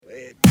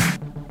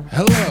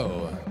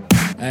Hello,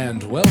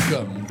 and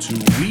welcome to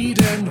Weed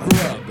and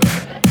Grub.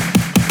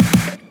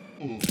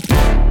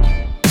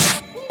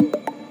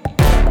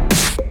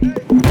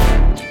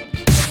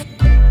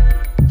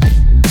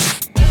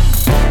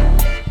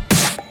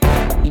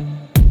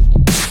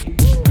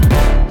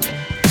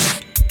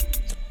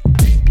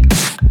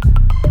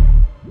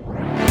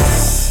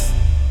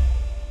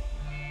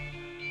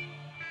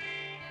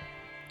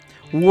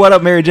 What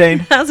up, Mary Jane?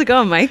 How's it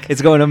going, Mike?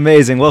 It's going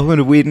amazing. Welcome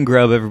to Weed and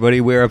Grub,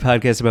 everybody. We're a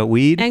podcast about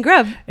weed And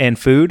grub. and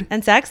food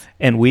And sex.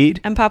 and weed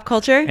And pop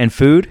culture. and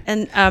food.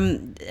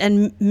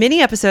 And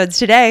mini episodes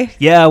today.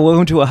 Yeah,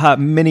 welcome to a hot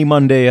mini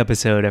Monday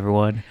episode,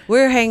 everyone.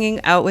 We're hanging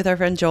out with our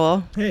friend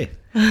Joel. Hey.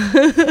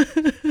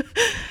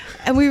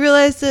 And we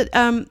realized that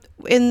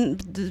in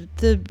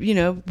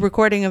the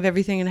recording of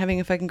everything and having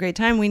a fucking great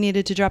time, we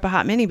needed to drop a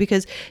hot mini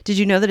because did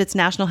you know that it's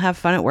National Have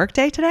Fun at Work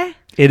Day today?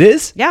 It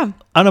is? Yeah.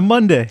 On a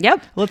Monday.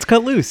 Yep. Let's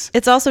cut loose.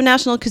 It's also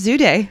National Kazoo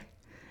Day.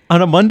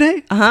 On a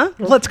Monday? Uh-huh.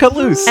 Let's cut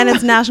loose. And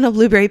it's National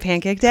Blueberry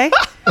Pancake Day.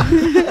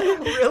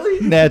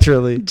 Really?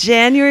 Naturally.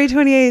 January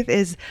 28th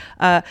is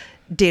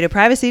Data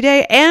Privacy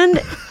Day.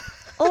 And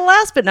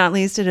last but not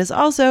least, it is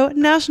also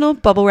National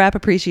Bubble Wrap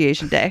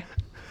Appreciation Day.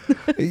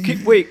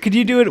 Wait, could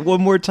you do it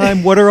one more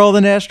time? What are all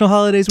the national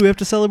holidays we have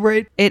to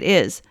celebrate? It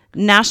is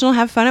National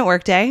Have Fun at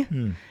Work Day,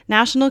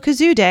 National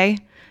Kazoo Day,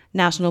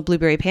 National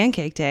Blueberry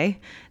Pancake Day,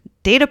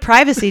 Data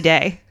Privacy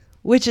Day,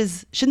 which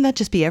is, shouldn't that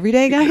just be every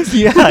day, guys?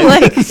 Yeah.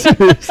 Like,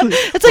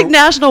 it's like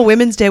National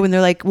Women's Day when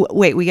they're like,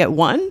 wait, we get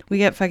one? We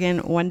get fucking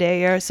one day a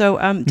year. So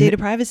Data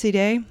Privacy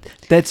Day.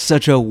 That's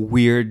such a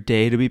weird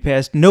day to be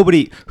passed.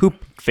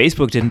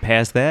 Facebook didn't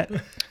pass that.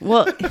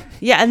 Well,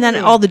 yeah, and then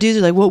all the dudes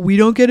are like, well, we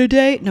don't get a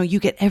day? No, you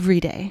get every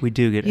day. We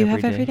do get You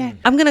every have every day. day.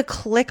 I'm going to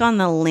click on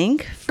the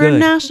link for Good.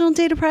 National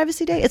Data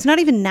Privacy Day. It's not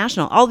even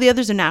national. All the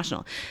others are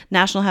national.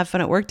 National Have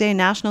Fun at Work Day,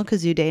 National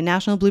Kazoo Day,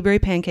 National Blueberry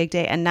Pancake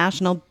Day, and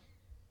National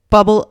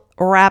Bubble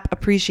Wrap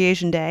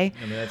Appreciation Day.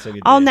 I mean, that's a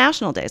good All day.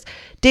 national days.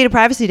 Data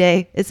Privacy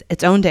Day is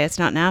its own day. It's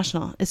not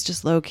national. It's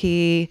just low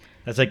key.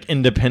 That's like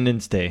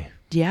Independence Day,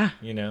 Yeah.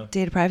 you know?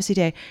 Data Privacy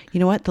Day. You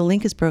know what? The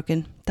link is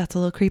broken. That's a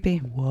little creepy.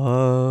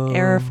 Whoa.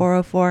 Error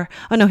 404.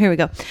 Oh, no, here we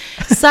go.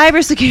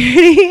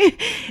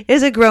 Cybersecurity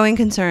is a growing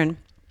concern.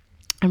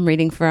 I'm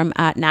reading from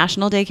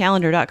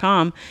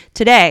nationaldaycalendar.com.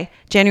 Today,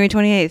 January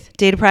 28th,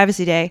 Data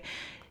Privacy Day,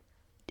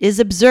 is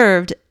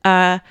observed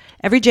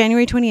every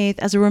January 28th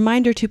as a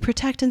reminder to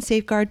protect and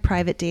safeguard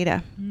private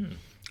data.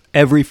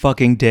 Every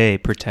fucking day,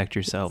 protect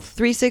yourself.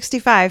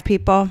 365,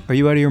 people. Are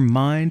you out of your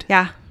mind?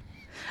 Yeah.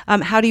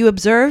 How do you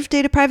observe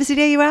Data Privacy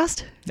Day, you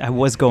asked? I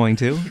was going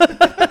to.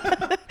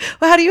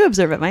 Well, how do you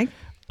observe it, Mike?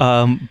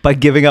 By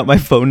giving out my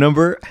phone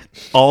number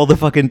all the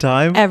fucking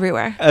time.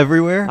 Everywhere.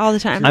 Everywhere. All the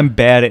time. I'm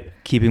bad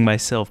at keeping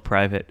myself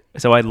private.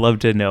 So I'd love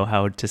to know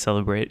how to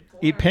celebrate.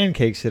 Eat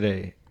pancakes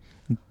today.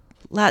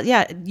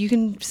 Yeah, you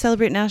can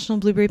celebrate National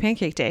Blueberry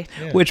Pancake Day.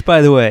 Yeah. Which,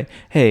 by the way,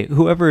 hey,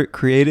 whoever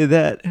created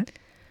that,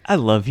 I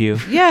love you.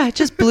 Yeah,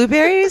 just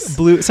blueberries.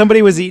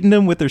 Somebody was eating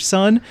them with their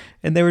son,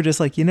 and they were just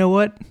like, you know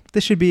what?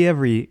 This should be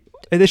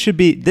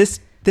this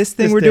thing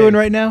This we're day. doing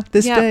right now,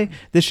 this Yeah. day,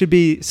 this should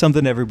be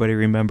something everybody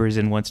remembers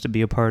and wants to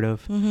be a part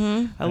of.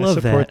 Mm-hmm. I love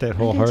support that. that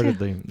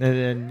wholeheartedly.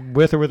 And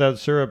with or without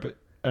syrup,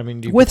 I mean,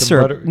 do you With put some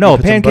syrup. butter, No, you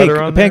put some pancake.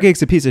 butter on there?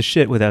 Pancake's a piece of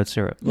shit without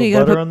syrup. No, you Little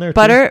gotta butter put on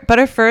there, too?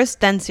 butter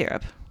first, then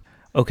syrup.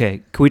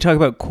 Okay, can we talk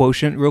about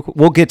quotient real quick?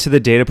 We'll get to the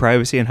data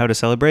privacy and how to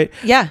celebrate.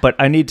 Yeah. But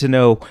I need to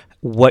know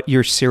what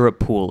your syrup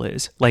pool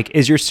is. Like,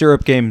 is your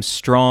syrup game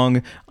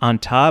strong on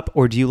top,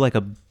 or do you like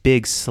a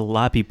big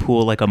sloppy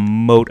pool, like a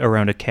moat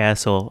around a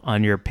castle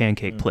on your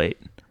pancake plate?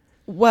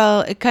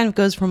 Well, it kind of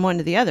goes from one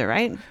to the other,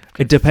 right?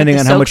 Depending the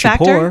on how soak much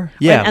factor? you pour.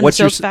 Yeah, And what's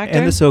the your soak factor?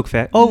 and the soak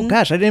factor? Oh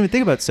gosh, I didn't even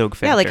think about soak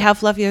factor. Yeah, like how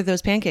fluffy are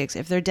those pancakes?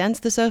 If they're dense,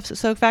 the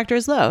soak factor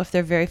is low. If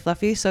they're very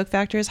fluffy, soak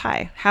factor is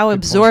high. How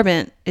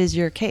absorbent is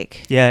your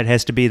cake? Yeah, it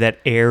has to be that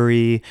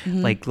airy,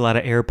 like a lot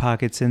of air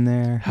pockets in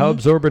there. How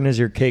absorbent is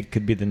your cake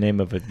could be the name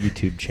of a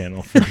YouTube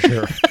channel for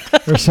sure.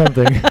 Or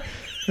something.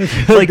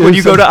 Like when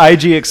you go to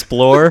IG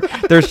Explore,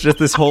 there's just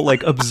this whole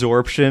like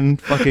absorption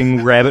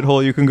fucking rabbit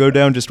hole you can go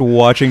down just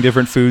watching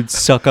different foods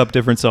suck up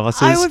different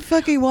sauces. I would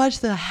fucking watch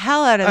the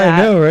hell out of that.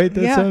 I know, right?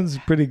 That Yeah. sounds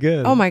pretty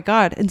good. Oh my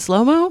God. In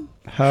slow-mo?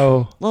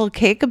 How Little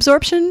cake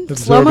absorption? Absorbent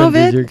Slow-mo is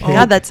vid? your cake?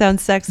 God, that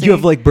sounds sexy. You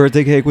have like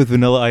birthday cake with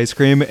vanilla ice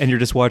cream, and you're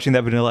just watching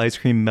that vanilla ice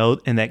cream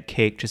melt, and that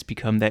cake just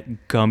become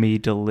that gummy,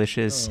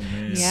 delicious.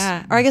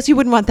 Yeah. Or I guess you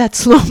wouldn't want that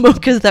slow-mo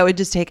because that would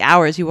just take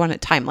hours. You want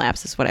it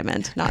time-lapse is what I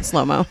meant, not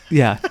slow-mo.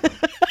 Yeah.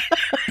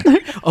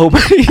 Oh,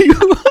 but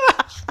you.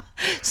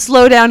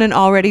 Slow down an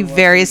already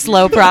very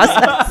slow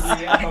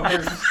process.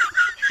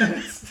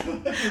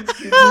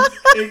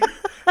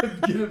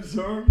 get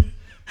absorbed?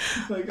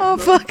 Oh,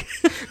 fuck.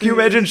 Can you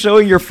imagine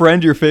showing your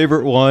friend your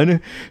favorite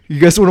one? You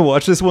guys want to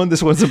watch this one?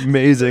 This one's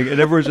amazing, and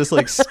everyone's just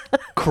like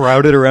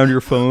crowded around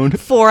your phone.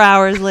 4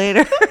 hours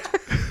later.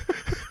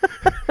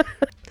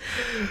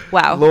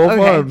 Wow. Lowell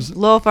Farms.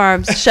 Lowell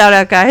Farms. Shout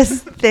out,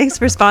 guys. Thanks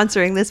for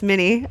sponsoring this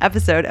mini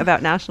episode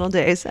about national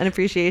days and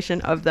appreciation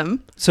of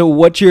them. So,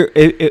 what's your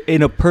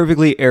in a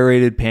perfectly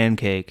aerated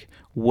pancake?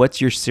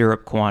 what's your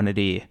syrup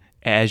quantity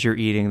as you're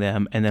eating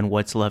them, and then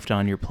what's left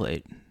on your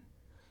plate?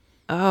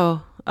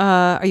 Oh,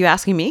 are you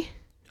asking me?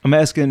 I'm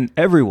asking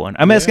everyone.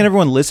 I'm asking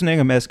everyone listening.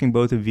 I'm asking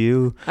both of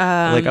you.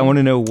 I want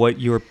to know what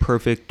your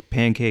perfect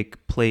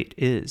pancake plate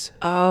is.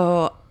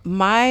 Oh,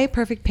 my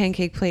perfect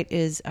pancake plate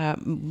is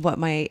what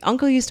my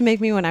uncle used to make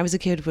me when I was a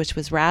kid, which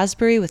was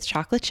raspberry with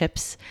chocolate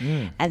chips.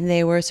 And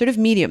they were sort of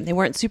medium. They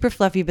weren't super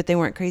fluffy, but they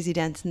weren't crazy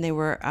dense. And they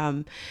were,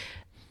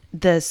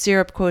 the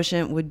syrup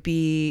quotient would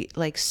be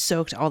like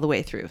soaked all the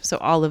way through. So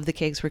all of the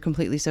cakes were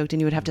completely soaked,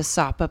 and you would have to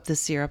sop up the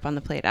syrup on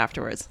the plate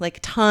afterwards. Like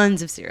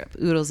tons of syrup,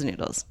 oodles and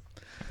noodles.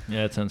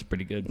 Yeah, that sounds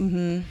pretty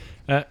good.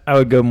 I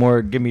would go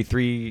more, give me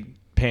 3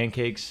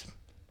 pancakes,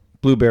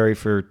 blueberry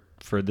for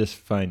this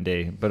fine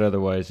day, but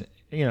otherwise,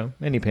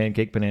 any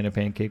pancake, banana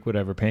pancake,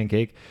 whatever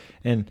pancake.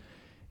 And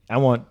I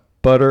want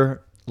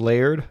butter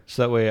layered,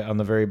 so that way on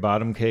the very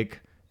bottom cake,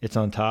 it's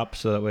on top,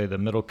 so that way the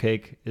middle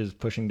cake is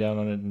pushing down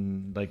on it,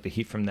 and like the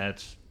heat from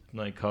that's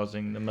like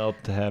causing the melt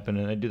to happen.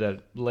 And I do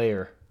that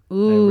layer.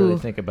 Ooh, I really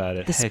think about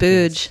it. The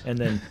spooge. And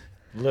then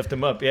lift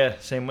them up. Yeah,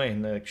 same way.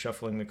 And like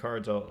shuffling the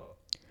cards all.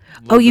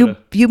 Oh,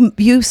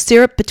 you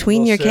syrup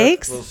between your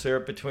cakes? A little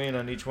syrup between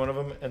on each one of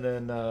them, and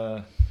then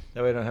that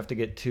way I don't have to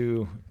get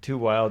too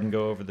wild and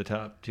go over the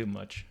top too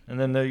much. And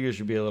then there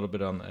usually be a little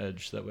bit on the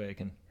edge, so that way I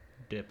can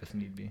dip if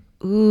need be.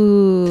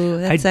 Ooh,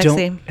 that's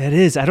sexy. It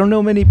is. I don't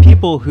know many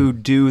people who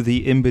do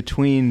the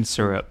in-between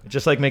syrup.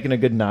 Just like making a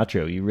good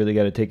nacho, you really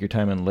got to take your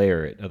time and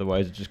layer it.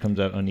 Otherwise, it just comes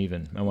out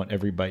uneven. I want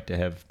every bite to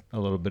have a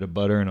little bit of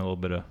butter and a little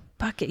bit of...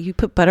 Bucket, you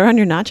put butter on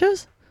your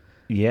nachos?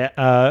 Yeah.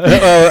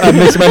 I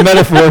mix my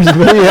metaphors.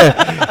 But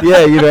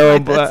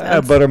yeah,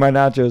 I butter my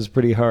nachos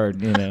pretty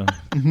hard,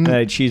 And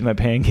I cheese my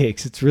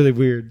pancakes. It's really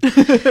weird.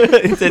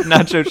 Is it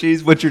nacho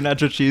cheese? What's your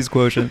nacho cheese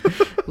quotient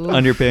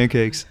on your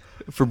pancakes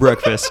for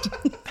breakfast?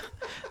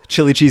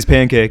 Chili cheese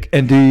pancake.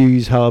 And do you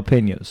use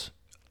jalapenos?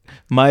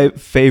 My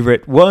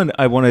favorite one,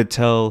 I want to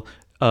tell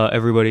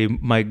everybody,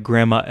 my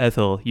grandma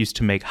Ethel used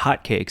to make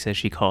hotcakes, as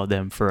she called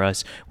them, for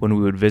us when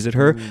we would visit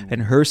her.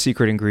 And her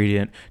secret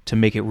ingredient to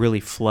make it really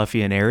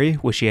fluffy and airy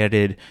was she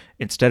added,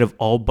 instead of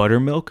all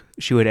buttermilk,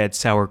 she would add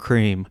sour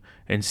cream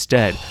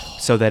instead,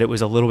 so that it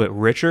was a little bit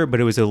richer, but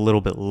it was a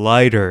little bit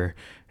lighter.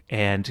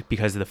 And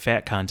because the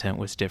fat content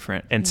was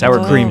different. And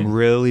sour cream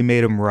really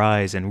made them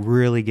rise and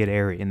really get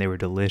airy, and they were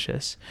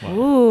delicious.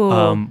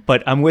 Wow.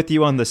 But I'm with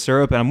you on the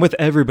syrup, and I'm with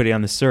everybody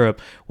on the syrup.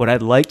 What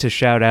I'd like to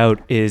shout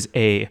out is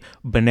a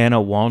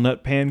banana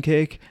walnut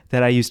pancake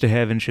that I used to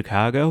have in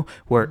Chicago,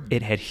 where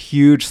it had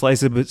huge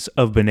slices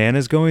of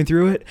bananas going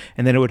through it,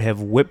 and then it would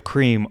have whipped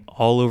cream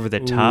all over the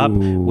top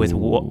with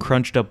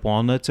crunched up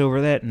walnuts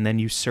over that, and then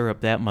you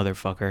syrup that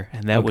motherfucker,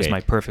 and that was my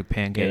perfect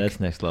pancake. Yeah,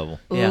 that's next level.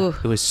 Yeah,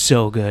 it was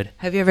so good.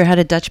 Have you ever had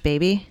a Dutch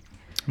baby?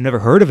 I've never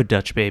heard of a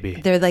Dutch baby.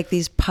 They're like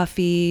these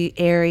puffy,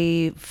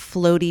 airy,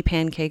 floaty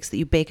pancakes that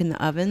you bake in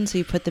the oven. So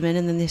you put them in,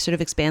 and then they sort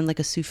of expand like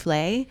a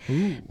souffle.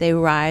 They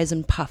rise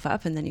and puff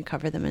up, and then you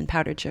cover them in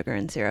powdered sugar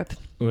and syrup.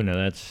 Oh, no,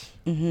 that's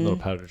a little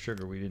powdered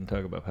sugar. We didn't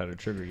talk about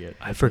powdered sugar yet.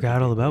 I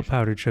forgot all about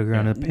powdered sugar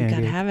on a pancake. You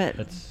gotta have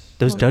it.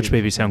 Those Dutch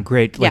babies sound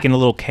great, like in a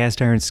little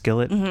cast iron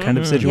skillet kind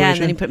of situation. Yeah,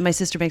 and then my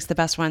sister makes the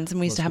best ones, and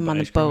we used to have them on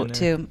the boat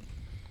too.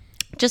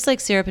 Just like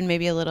syrup and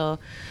maybe a little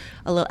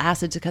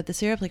acid to cut the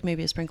syrup, like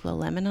maybe a sprinkle of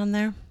lemon on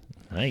there.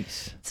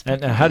 Nice.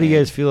 And how do you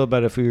guys feel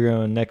about if we were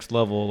on next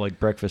level, like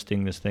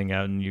breakfasting this thing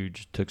out, and you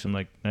just took some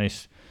like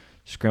nice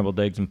scrambled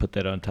eggs and put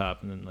that on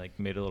top, and then like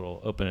made a little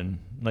open,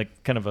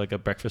 like kind of like a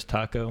breakfast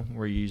taco,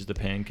 where you use the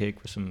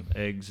pancake with some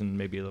eggs and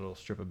maybe a little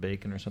strip of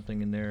bacon or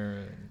something in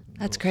there.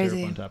 That's crazy.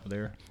 Syrup on top of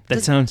there.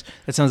 That sounds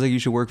like you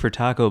should work for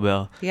Taco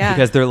Bell. Yeah,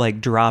 because they're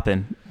like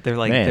dropping. They're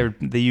like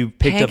you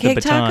picked pancake up the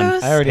baton.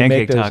 Tacos? I already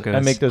pancake make those. tacos. I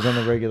make those on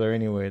the regular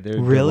anyway.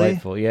 They're really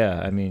delightful. Yeah,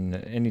 I mean,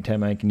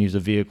 anytime I can use a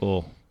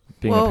vehicle,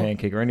 being a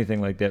pancake or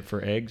anything like that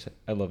for eggs,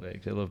 I love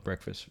eggs. I love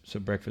breakfast. So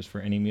breakfast for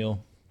any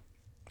meal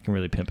can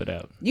really pimp it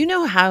out. You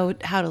know how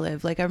to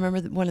live. Like I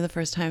remember one of the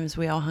first times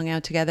we all hung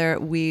out together,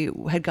 we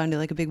had gone to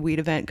like a big weed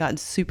event, gotten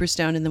super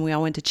stoned, and then we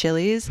all went to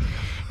Chili's.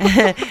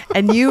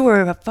 And you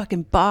were a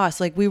fucking boss.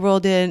 Like we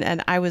rolled in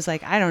and I was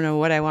like, I don't know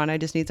what I want. I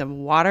just need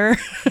some water.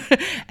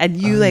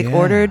 And you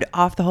ordered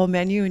off the whole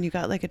menu, and you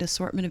got like an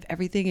assortment of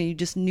everything, and you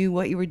just knew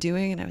what you were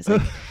doing. And I was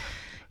like,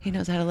 he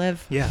knows how to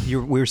live. Yeah, we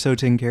were so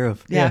taken care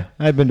of. Yeah.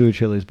 I've been to a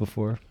Chili's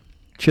before.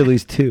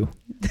 Chili's too.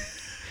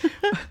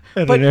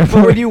 But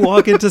when you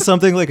walk into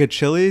something like a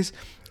Chili's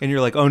and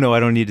you're like, oh no, I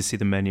don't need to see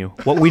the menu.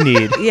 What we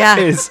need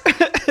is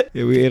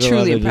we ate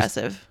truly a lot of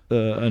impressive.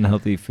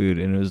 Unhealthy food,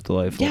 and it was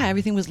delightful. Yeah,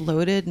 everything was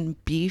loaded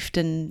and beefed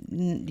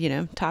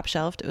and top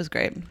shelved. It was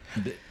great.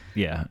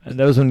 Yeah, and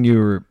that was when you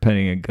were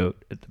petting a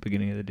goat at the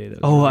beginning of the day.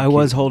 That was I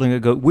was holding a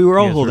goat. We were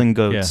all holding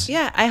goats.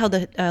 Yeah, I held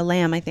a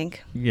lamb, I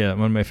think. Yeah,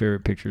 one of my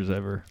favorite pictures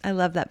ever. I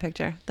love that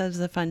picture. That was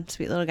a fun,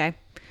 sweet little guy.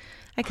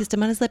 I kissed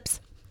him on his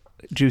lips.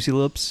 Juicy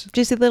lips.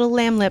 Juicy little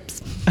lamb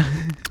lips.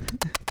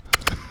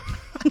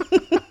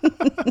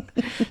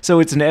 So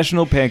it's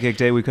National Pancake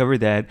Day. We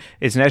covered that.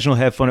 It's National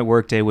Have Fun at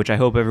Work Day, which I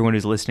hope everyone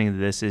who's listening to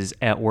this is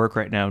at work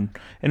right now.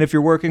 And if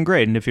you're working,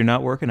 great. And if you're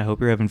not working, I hope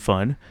you're having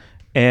fun.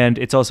 And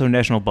it's also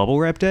National Bubble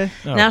Wrap Day.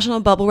 Oh. National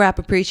Bubble Wrap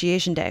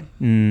Appreciation Day.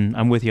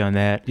 I'm with you on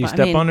that. Do you I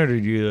step mean- on it or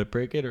do you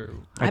break it or?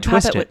 I pop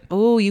twist it. with-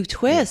 Oh, you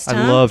twist, I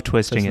huh? love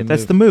twisting That's it. the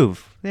That's the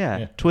move. Yeah.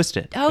 Yeah, twist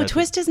it. Oh, That's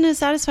twist isn't as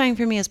satisfying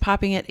for me as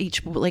popping at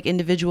each like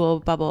individual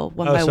bubble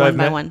one Oh, by so one I've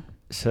by met- one.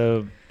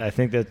 So I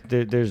think that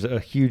there's a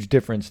huge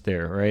difference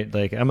there, right?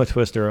 Like I'm a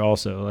twister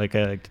also. Like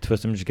I like to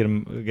twist them, just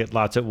get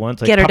lots at once.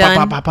 Like Get her pop, done.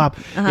 Pop, pop, pop,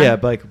 pop. Uh-huh. Yeah,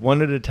 but like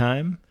one at a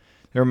time.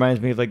 It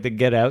reminds me of like the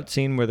Get Out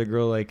scene where the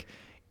girl like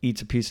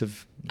eats a piece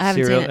of I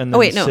haven't cereal seen it. and Oh, then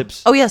wait, no.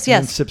 sips. Oh, yes, and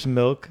then yes. sips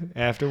milk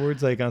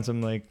afterwards, like on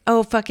some like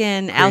Oh,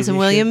 fucking Allison shit.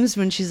 Williams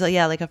when she's like,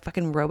 yeah, like a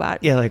fucking robot.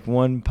 yeah, like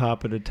one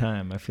pop at a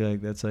time. I feel like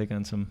that's like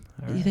on some.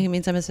 all You right. think it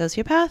means I'm a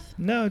sociopath?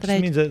 No, it that just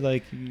I- means that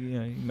like you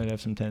might have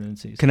some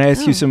tendencies. Can I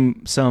ask you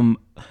some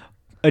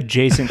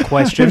adjacent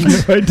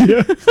questions? No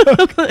idea.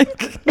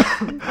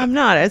 I'm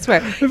not, I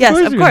swear. Yes,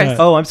 course of you're course. not.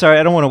 Oh, I'm sorry.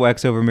 I don't want to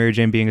wax over Mary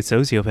Jane being a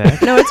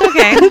sociopath. No, it's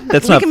okay.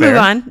 That's we not can fair.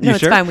 move on. No, You it's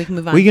sure? fine. We can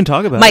move on. We can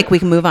talk about Mike, it. we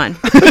can move on.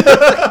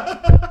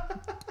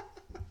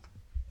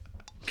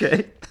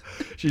 Okay.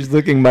 She's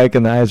looking Mike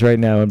in the eyes right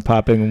now and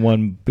popping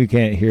one. We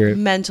can't hear it.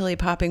 Mentally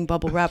popping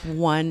bubble wrap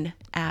one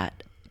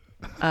at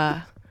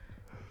a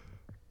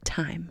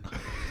time.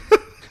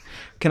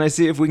 Can I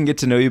see if we can get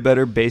to know you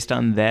better based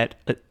on that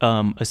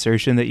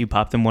assertion that you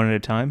pop them one at a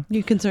time?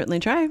 You can certainly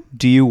try.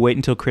 Do you wait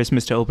until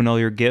Christmas to open all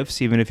your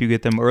gifts, even if you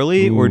get them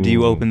early, or do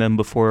you Ooh. open them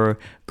before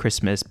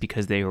Christmas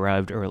because they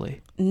arrived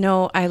early?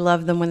 No, I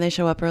love them when they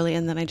show up early,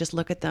 and then I just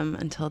look at them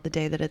until the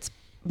day that it's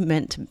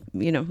meant to,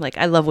 like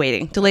I love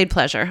waiting. Delayed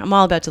pleasure. I'm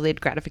all about delayed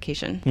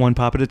gratification. One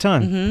pop at a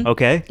time.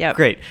 Okay. Yep.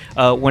 Great.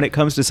 When it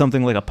comes to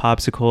something like a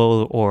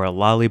popsicle or a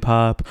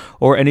lollipop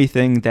or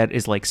anything that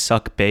is like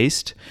suck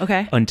based,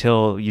 Okay.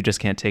 until you just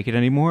can't take it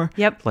anymore.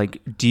 Yep.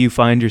 Like, do you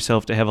find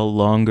yourself to have a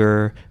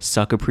longer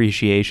suck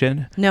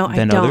appreciation No, I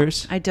than don't.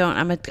 others? I don't.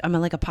 I'm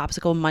like a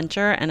popsicle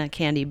muncher and a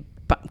candy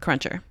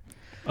cruncher.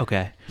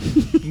 Okay.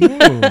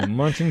 Ooh,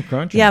 munching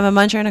crunching. Yeah, I'm a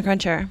muncher and a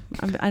cruncher.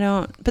 I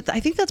don't, but I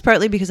think that's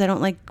partly because I don't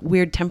like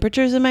weird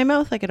temperatures in my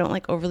mouth. Like I don't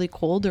like overly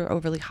cold or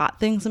overly hot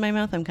things in my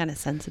mouth. I'm kind of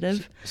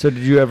sensitive. So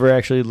did you ever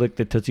actually lick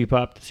the Tootsie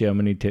Pop to see how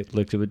many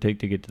licks it would take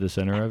to get to the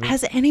center of it?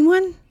 Has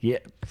anyone? Yeah,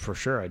 for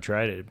sure. I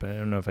tried it, but I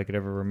don't know if I could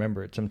ever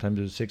remember it. Sometimes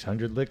it was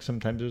 600 licks.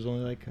 Sometimes it was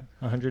only like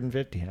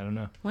 150. I don't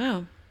know.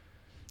 Wow.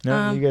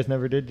 No, you guys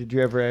never did. Did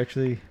you ever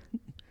actually?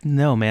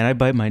 No, man, I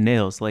bite my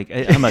nails. Like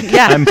I'm a,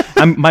 Yeah.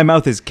 my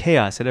mouth is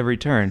chaos at every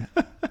turn.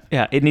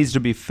 Yeah, it needs to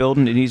be filled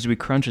and it needs to be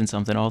crunching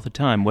something all the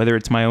time, whether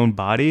it's my own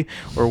body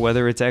or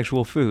whether it's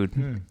actual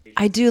food.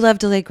 I do love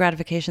delayed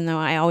gratification though.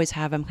 I always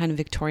have. I'm kind of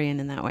Victorian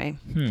in that way.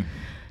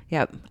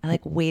 Yep. I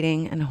like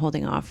waiting and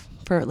holding off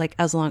for like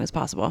as long as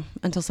possible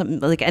until something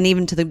like, and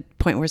even to the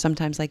point where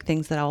sometimes like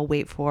things that I'll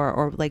wait for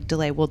or like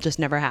delay will just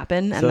never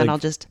happen. And So, then like- I'll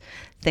just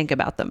think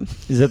about them.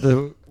 Is that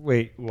the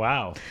wait?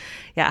 Wow.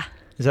 Yeah.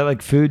 Is that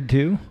like food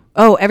too?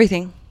 Oh,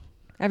 everything.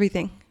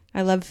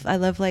 I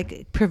love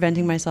like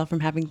preventing myself from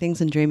having things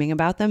and dreaming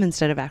about them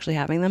instead of actually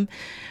having them.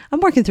 I'm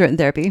working through it in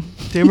therapy.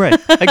 Damn right.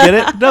 I get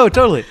it. No,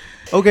 totally.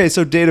 Okay,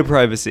 so data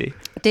privacy.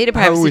 Data How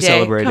are privacy we day.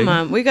 celebrating? Come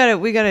on, we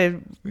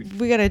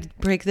gotta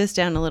break this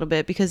down a little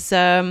bit because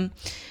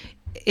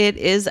it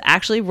is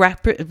actually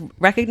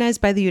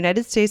recognized by the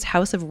United States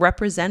House of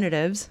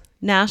Representatives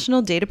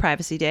National Data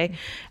Privacy Day,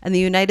 and the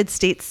United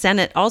States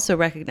Senate also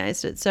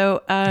recognized it.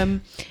 So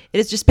it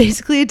is just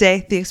basically a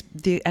day.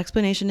 The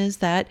explanation is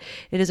that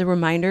it is a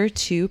reminder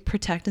to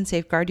protect and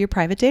safeguard your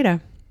private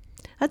data.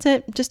 That's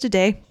it. Just a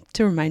day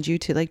to remind you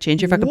to like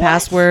change your fucking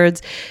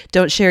passwords.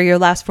 Don't share your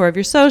last 4 of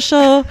your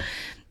social.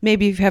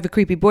 Maybe if you have a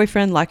creepy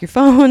boyfriend, lock your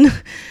phone.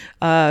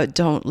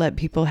 Don't let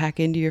people hack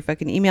into your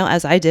fucking email,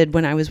 as I did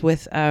when I was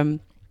with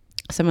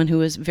someone who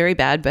was very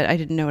bad, but I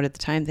didn't know it at the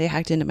time. They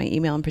hacked into my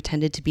email and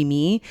pretended to be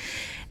me.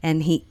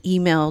 And he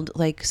emailed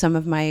like some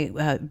of my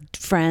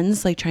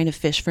friends, like trying to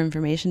fish for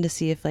information to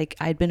see if like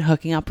I'd been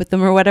hooking up with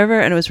them or whatever.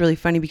 And it was really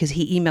funny because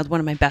he emailed one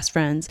of my best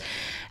friends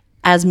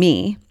as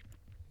me.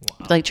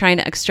 Like trying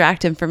to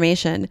extract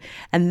information,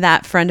 and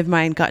that friend of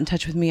mine got in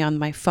touch with me on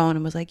my phone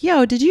and was like,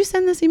 yo, did you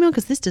send this email,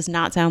 because this does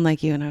not sound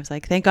like you? And I was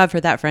like, thank God for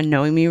that friend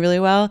knowing me really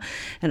well.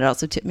 And it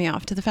also tipped me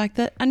off to the fact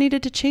that I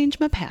needed to change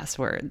my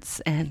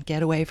passwords and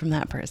get away from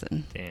that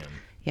person. Damn.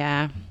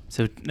 Yeah.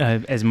 So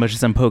as much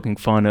as I'm poking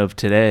fun of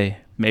today,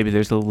 maybe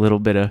there's a little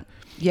bit of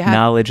Yeah.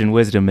 knowledge and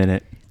wisdom in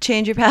it.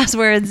 Change your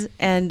passwords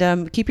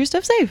and keep your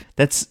stuff safe.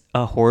 That's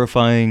a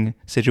horrifying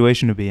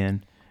situation to be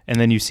in. And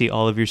then you see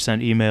all of your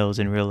sent emails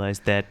and realize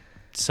that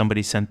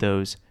somebody sent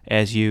those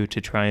as you to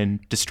try and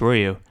destroy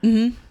you.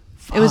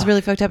 Mm-hmm. It was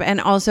really fucked up.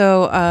 And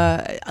also,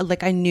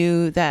 like I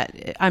knew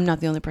that I'm not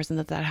the only person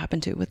that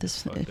happened to with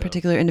this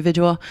particular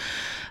individual.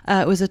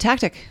 It was a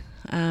tactic.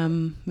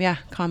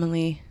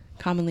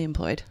 Commonly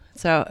employed.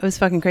 So it was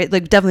fucking great.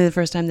 Like definitely the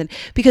first time that,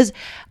 because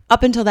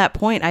up until that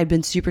point, I'd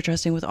been super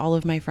trusting with all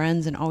of my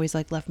friends and always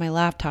like left my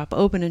laptop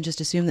open and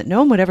just assumed that no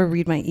one would ever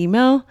read my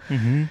email.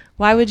 Mm-hmm.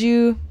 Why would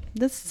you?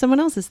 That's someone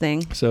else's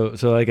thing. So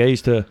like I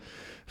used to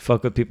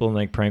fuck with people and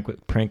like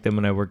prank them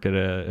when I worked at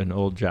an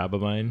old job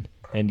of mine,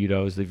 and you'd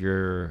always leave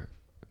your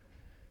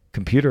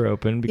computer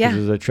open because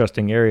Yeah. it's a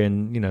trusting area,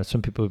 and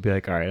some people would be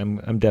like, all right,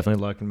 I'm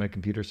definitely locking my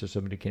computer so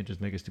somebody can't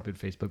just make a stupid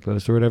Facebook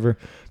post or whatever.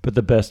 But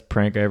the best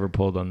prank I ever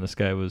pulled on this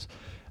guy was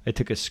I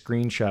took a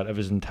screenshot of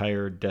his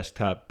entire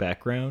desktop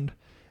background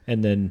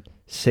and then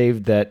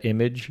saved that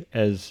image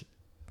as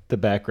the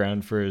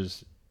background for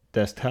his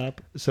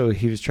desktop. So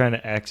he was trying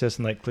to access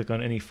and like click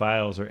on any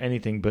files or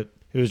anything, but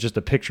it was just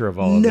a picture of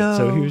all of it.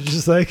 So he was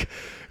just like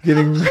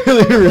getting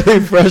really, really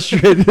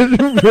frustrated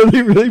and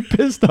really, really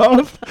pissed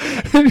off.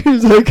 And he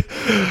was like,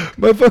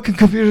 my fucking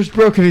computer's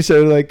broken. He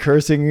started like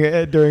cursing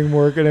during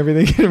work and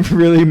everything and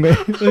really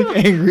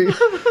like angry.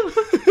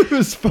 It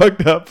was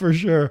fucked up for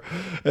sure.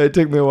 And it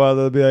took me a while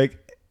to be like,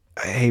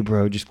 hey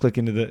bro, just click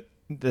into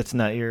that's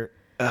not your,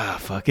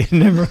 fuck it.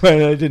 Never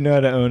mind. I didn't know how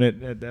to own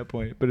it at that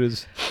point, but it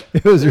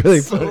was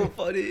really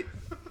funny.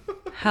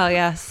 Hell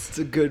yes. It's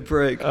a good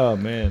prank. Oh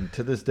man,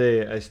 to this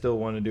day I still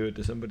want to do it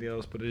to somebody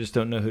else, but I just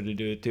don't know who to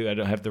do it to. I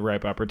don't have the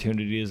ripe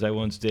opportunity as I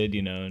once did,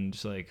 and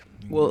just like.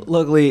 Well,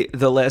 luckily,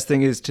 the last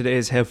thing is today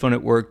is Have Fun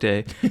at Work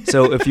Day.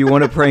 So if you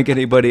want to prank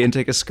anybody and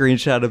take a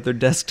screenshot of their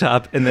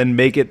desktop and then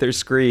make it their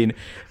screen,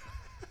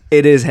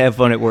 it is Have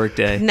Fun at Work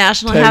Day.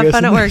 National Tag Have us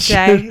Fun in at the Work shit.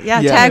 Day. Yeah,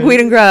 Yeah. tag Weed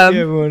and Grub.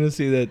 Yeah, we want to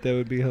see that. That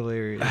would be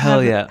hilarious.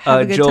 Hell yeah.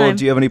 have a good Joel, time.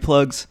 do you have any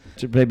plugs?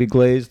 Maybe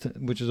Glazed,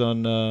 which is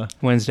on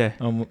Wednesday.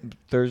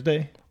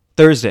 Thursday.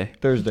 Thursday.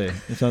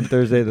 It's on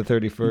Thursday the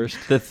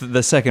 31st.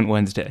 The second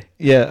Wednesday.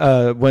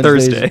 Yeah,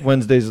 Thursday.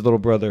 Wednesday's little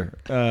brother.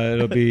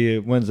 It'll be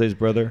Wednesday's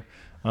brother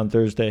on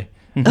Thursday.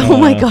 Oh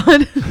my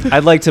God.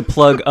 I'd like to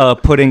plug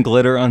putting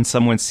glitter on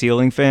someone's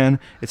ceiling fan.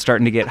 It's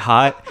starting to get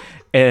hot,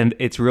 and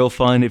it's real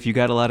fun if you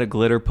got a lot of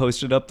glitter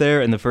posted up there,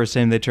 and the first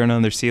time they turn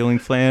on their ceiling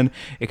fan,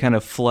 it kind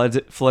of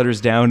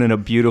flutters down in a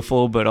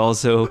beautiful but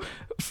also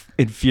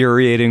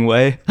infuriating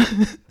way.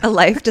 A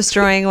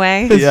life-destroying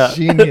way. Yeah.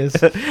 Genius.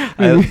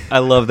 I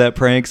love that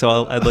prank,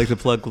 so I'd like to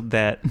plug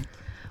that.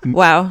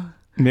 Wow.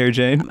 Mary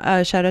Jane?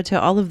 Shout out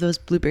to all of those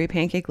blueberry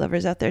pancake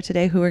lovers out there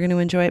today who are going to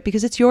enjoy it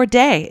because it's your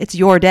day. It's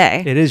your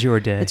day. It is your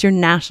day. It's your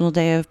National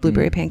Day of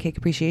Blueberry Pancake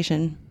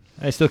Appreciation.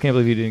 I still can't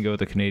believe you didn't go with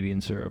the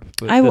Canadian syrup.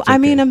 But I that's okay.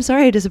 mean, I'm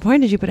sorry I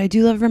disappointed you, but I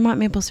do love Vermont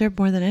maple syrup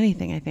more than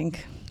anything, I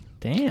think.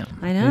 Damn.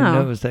 I didn't know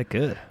know. it was that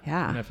good.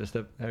 Yeah.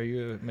 Are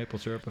you a maple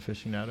syrup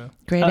aficionado?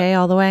 Grade A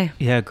all the way.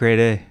 Yeah, grade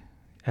A.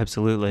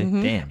 Absolutely.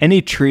 Mhm. Damn.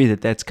 Any tree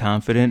that's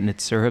confident in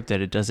its syrup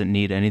that it doesn't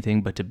need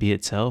anything but to be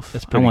itself,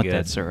 That's I pretty want good.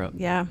 that syrup.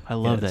 Yeah. I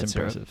love Yeah, that it's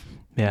syrup. impressive.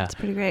 Yeah. It's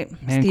pretty great.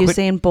 Man, it's the quit-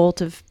 Usain Bolt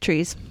of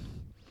trees.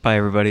 Bye,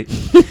 everybody.